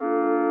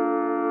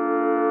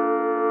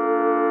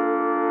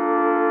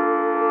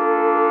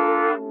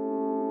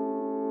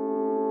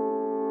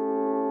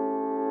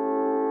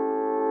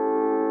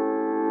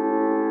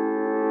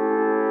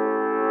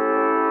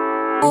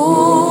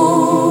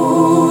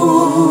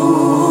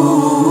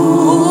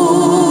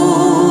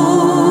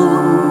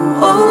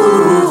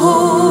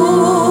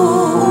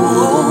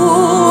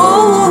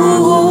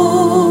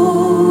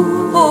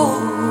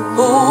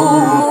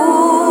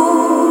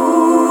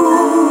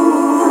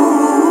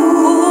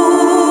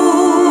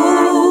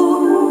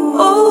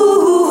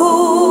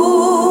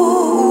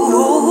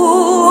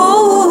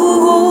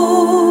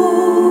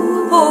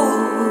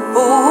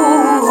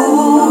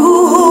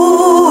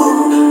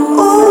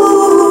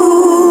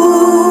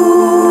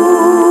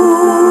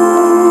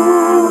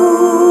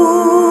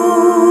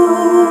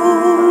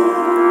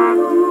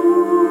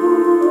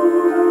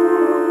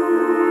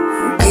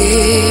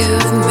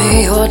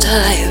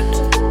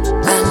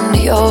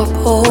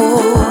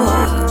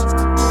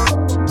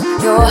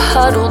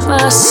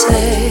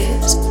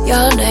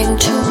yearning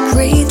to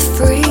breathe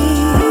free.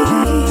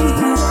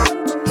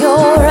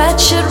 Your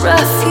wretched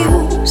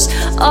refuse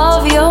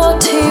of your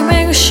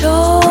teeming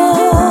shore,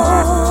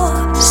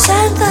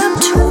 send them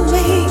to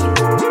me,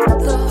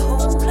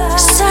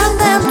 send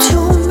them to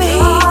me.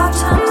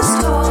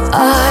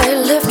 I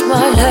lift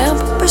my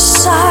lamp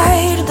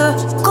beside the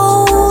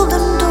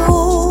golden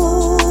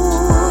door.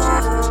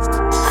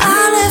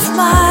 I lift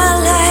my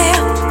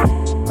lamp,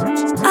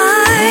 I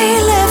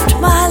lift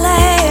my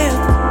lamp,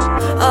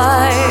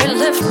 I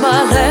lift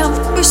my lamp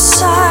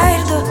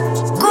beside the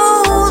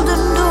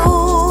golden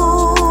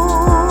door.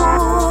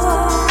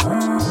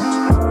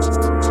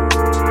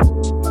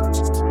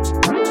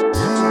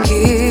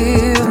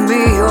 Give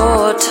me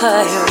your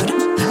tired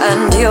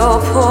and your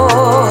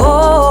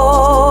poor,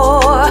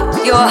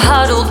 your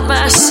huddled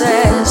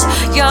masses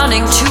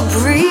yearning to